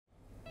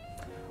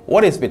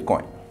What is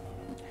Bitcoin?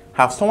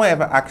 Have someone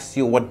ever asked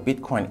you what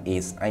Bitcoin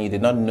is and you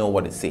did not know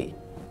what to say?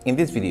 In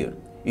this video,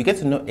 you get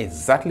to know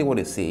exactly what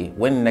to say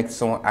when next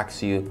someone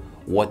asks you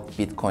what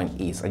Bitcoin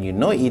is, and you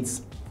know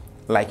it's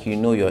like you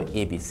know your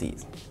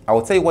ABCs. I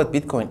will tell you what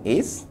Bitcoin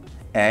is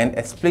and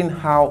explain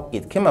how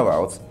it came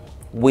about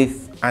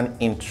with an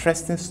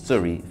interesting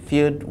story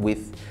filled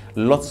with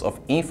lots of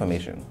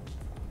information.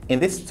 In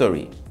this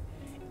story,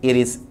 it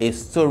is a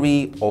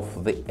story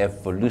of the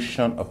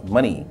evolution of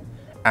money,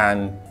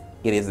 and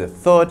it is the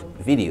third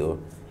video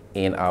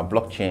in our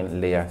blockchain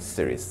layer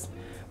series.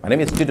 My name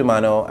is Jude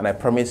Umeano, and I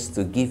promise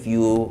to give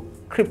you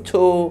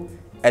crypto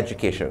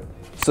education.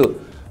 So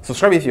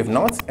subscribe if you've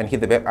not and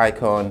hit the bell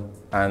icon,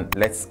 and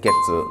let's get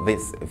to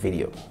this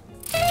video.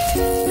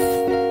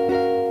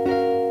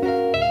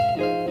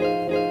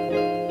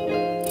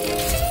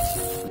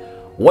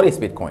 What is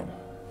Bitcoin?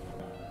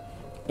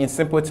 In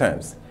simple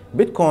terms,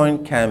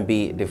 Bitcoin can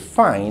be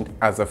defined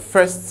as the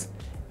first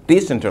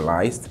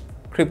decentralized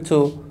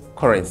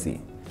cryptocurrency.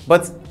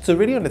 But to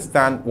really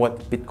understand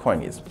what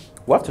Bitcoin is,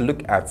 we have to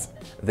look at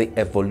the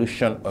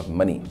evolution of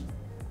money.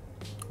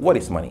 What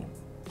is money?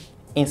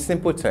 In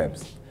simple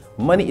terms,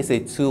 money is a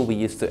tool we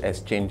use to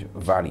exchange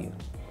value.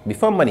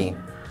 Before money,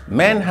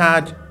 men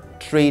had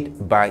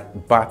trade by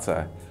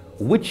barter,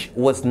 which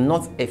was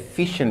not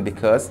efficient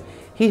because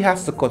he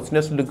has to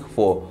continuously look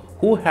for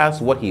who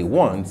has what he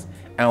wants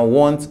and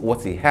wants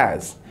what he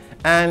has,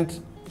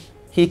 and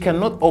he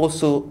cannot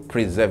also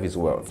preserve his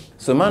wealth.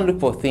 So man looked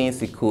for things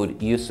he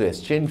could use to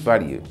exchange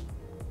value.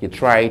 He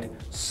tried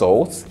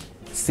salt,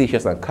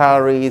 seashells and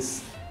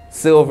cowries,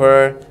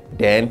 silver,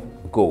 then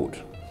gold.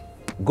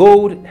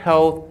 Gold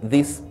held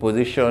this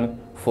position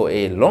for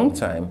a long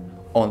time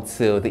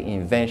until the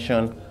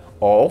invention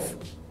of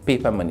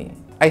paper money.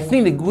 I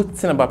think the good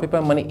thing about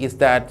paper money is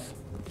that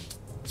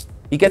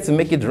you get to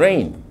make it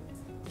rain.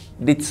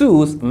 The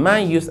tools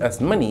man used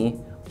as money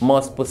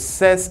must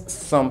possess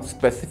some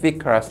specific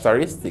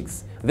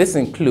characteristics. This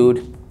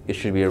includes it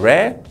should be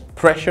rare,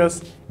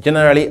 precious,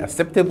 generally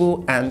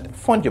acceptable, and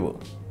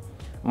fungible.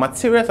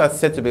 Materials are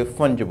said to be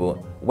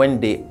fungible when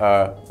they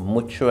are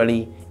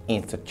mutually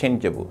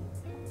interchangeable.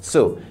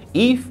 So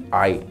if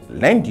I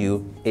lend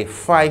you a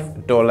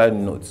 $5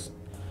 note,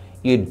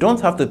 you don't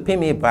have to pay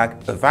me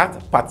back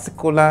that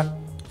particular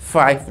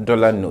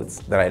 $5 note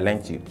that I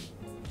lent you.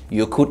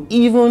 You could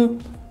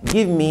even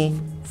give me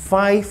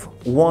 5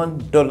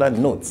 $1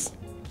 notes.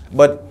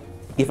 But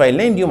if I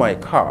lend you my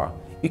car,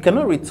 you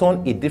cannot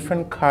return a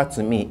different car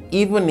to me,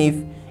 even if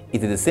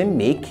it is the same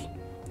make,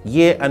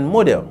 year, and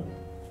model.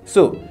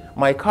 So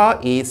my car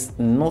is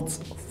not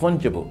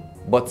fungible,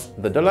 but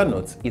the dollar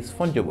note is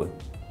fungible.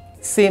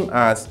 Same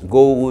as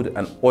gold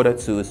and other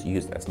tools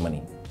used as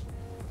money.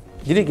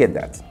 Did you get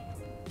that?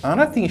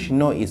 Another thing you should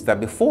know is that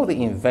before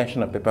the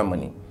invention of paper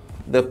money,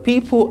 the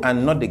people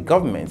and not the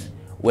government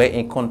were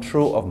in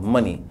control of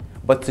money.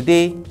 But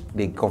today,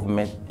 the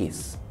government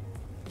is.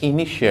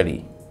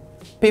 Initially,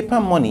 paper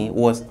money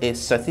was a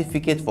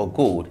certificate for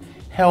gold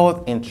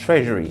held in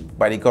treasury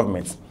by the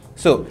government.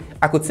 So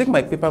I could take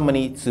my paper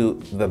money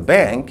to the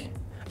bank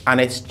and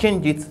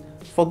exchange it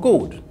for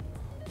gold.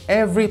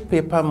 Every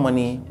paper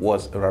money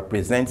was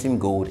representing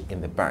gold in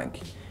the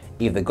bank.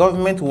 If the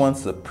government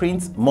wants to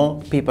print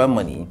more paper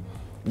money,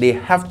 they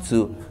have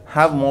to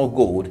have more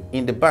gold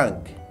in the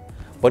bank.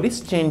 But this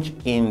changed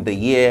in the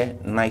year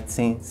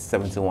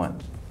 1971.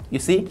 You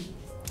see,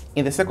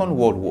 in the Second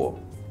World War,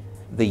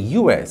 the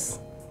US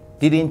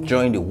didn't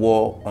join the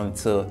war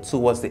until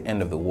towards the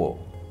end of the war.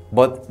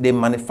 But they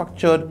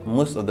manufactured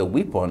most of the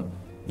weapons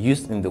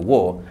used in the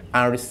war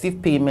and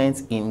received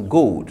payments in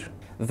gold.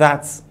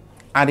 That's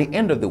at the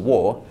end of the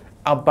war,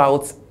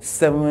 about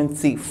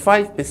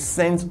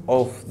 75%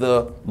 of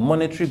the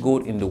monetary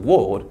gold in the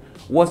world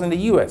was in the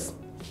US.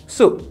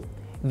 So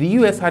the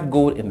US had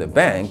gold in the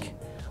bank,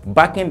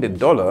 backing the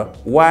dollar,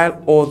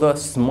 while other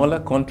smaller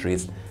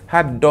countries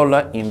had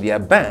dollar in their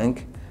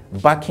bank,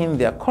 backing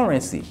their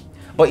currency.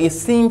 But it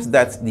seems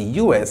that the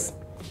US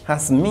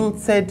has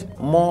minted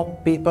more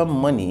paper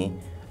money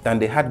than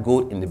they had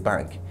gold in the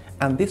bank,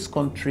 and these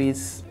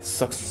countries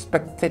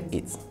suspected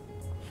it.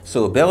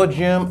 So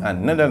Belgium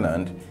and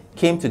Netherlands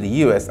came to the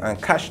US and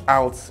cashed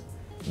out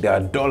their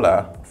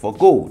dollar for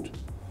gold.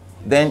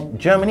 Then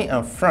Germany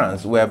and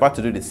France were about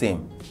to do the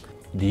same.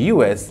 The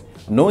US,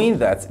 knowing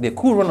that they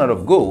could run out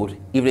of gold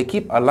if they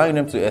keep allowing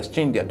them to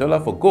exchange their dollar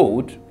for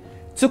gold,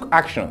 took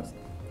actions.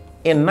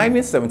 In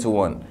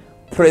 1971,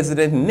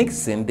 President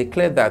Nixon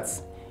declared that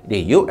the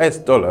US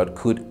dollar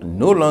could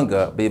no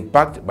longer be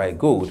backed by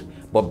gold,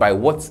 but by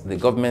what the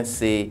government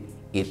say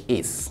it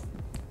is.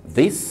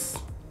 This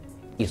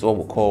is what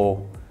we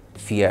call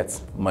fiat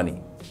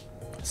money.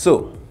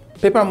 So,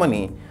 paper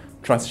money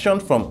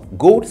transitioned from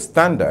gold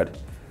standard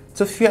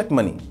to fiat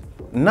money.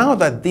 Now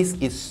that this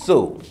is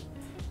so,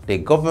 the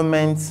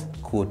government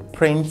could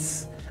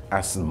print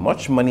as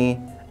much money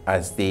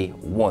as they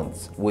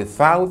want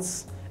without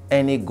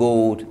any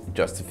gold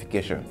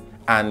justification,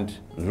 and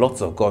lots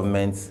of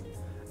governments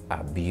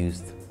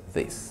abused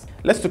this.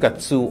 Let's look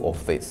at two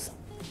of this.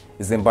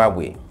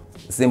 Zimbabwe.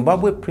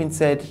 Zimbabwe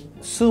printed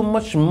so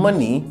much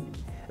money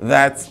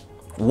that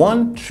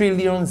 1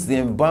 trillion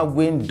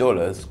Zimbabwean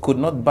dollars could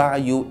not buy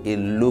you a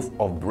loaf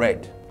of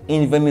bread.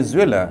 In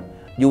Venezuela,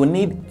 you will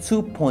need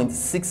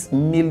 2.6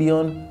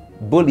 million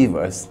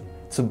bolivars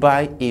to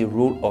buy a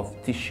roll of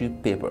tissue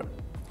paper.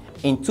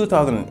 In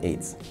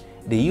 2008,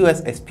 the US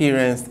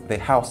experienced the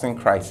housing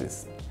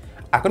crisis.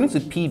 According to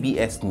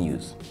PBS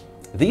News,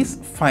 this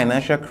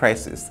financial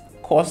crisis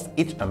cost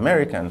each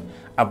American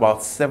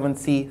about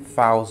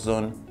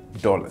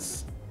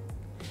 $70,000.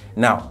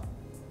 Now,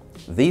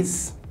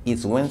 this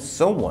is when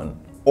someone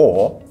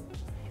or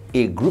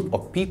a group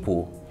of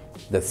people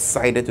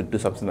decided to do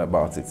something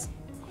about it.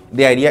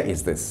 The idea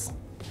is this: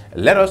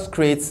 let us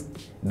create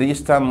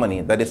digital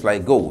money that is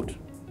like gold.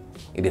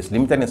 It is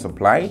limited in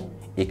supply,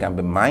 it can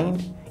be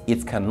mined,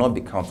 it cannot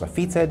be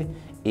counterfeited,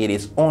 it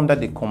is under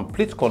the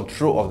complete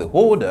control of the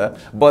holder,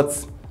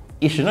 but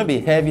it should not be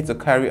heavy to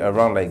carry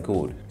around like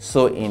gold.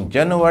 So in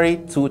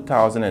January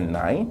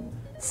 2009,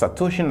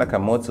 Satoshi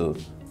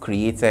Nakamoto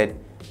created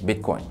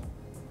Bitcoin.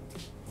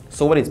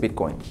 So what is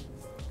Bitcoin?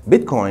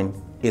 Bitcoin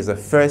is the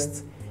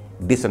first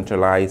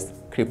decentralized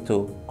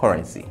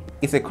cryptocurrency.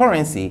 It's a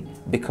currency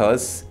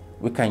because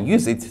we can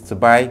use it to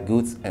buy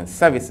goods and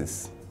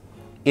services.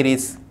 It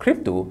is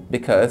crypto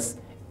because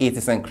it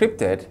is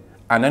encrypted,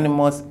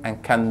 anonymous,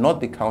 and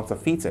cannot be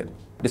counterfeited.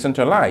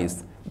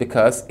 Decentralized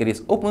because it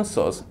is open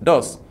source,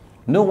 thus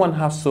no one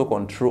has sole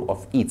control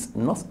of it,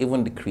 not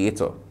even the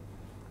creator.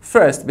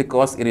 First,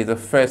 because it is the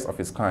first of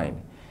its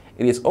kind.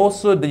 It is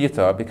also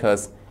digital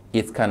because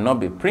it cannot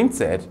be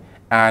printed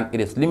and it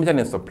is limited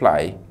in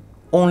supply.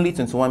 Only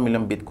 21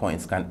 million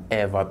Bitcoins can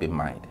ever be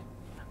mined.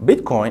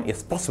 Bitcoin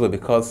is possible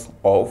because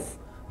of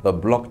the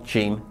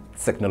blockchain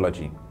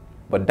technology,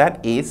 but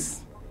that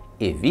is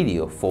a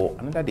video for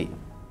another day.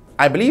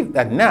 I believe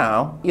that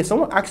now, if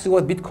someone asks you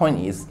what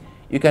Bitcoin is,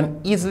 you can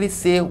easily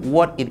say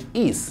what it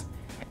is.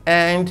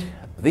 And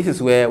this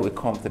is where we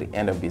come to the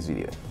end of this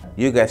video.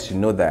 You guys should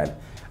know that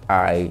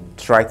I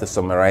try to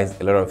summarize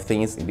a lot of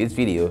things in this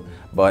video,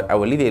 but I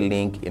will leave a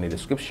link in the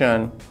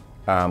description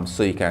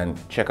so you can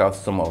check out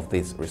some of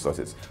these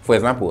resources. For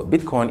example,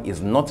 Bitcoin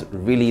is not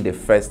really the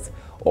first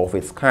of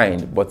its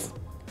kind, but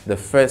the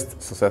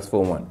first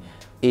successful one.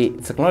 A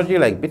technology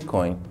like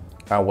Bitcoin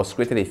was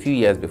created a few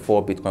years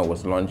before Bitcoin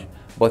was launched,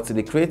 but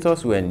the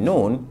creators were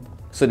known,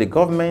 so the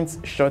government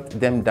shut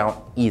them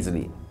down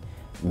easily.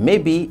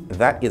 Maybe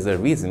that is the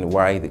reason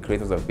why the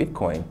creators of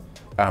Bitcoin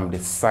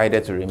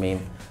decided to remain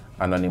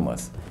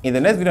anonymous. In the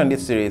next video in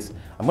this series,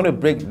 I'm going to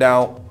break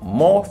down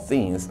more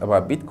things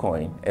about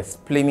Bitcoin,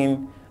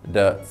 explaining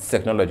the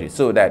technology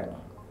so that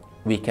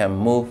we can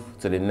move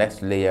to the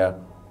next layer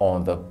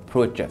on the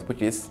project,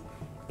 which is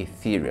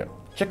Ethereum.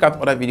 Check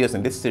out other videos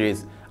in this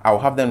series. I will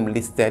have them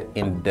listed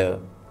in the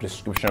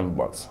description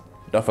box.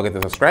 Don't forget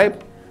to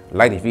subscribe,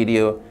 like the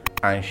video,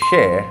 and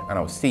share, and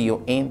I'll see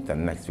you in the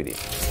next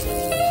video.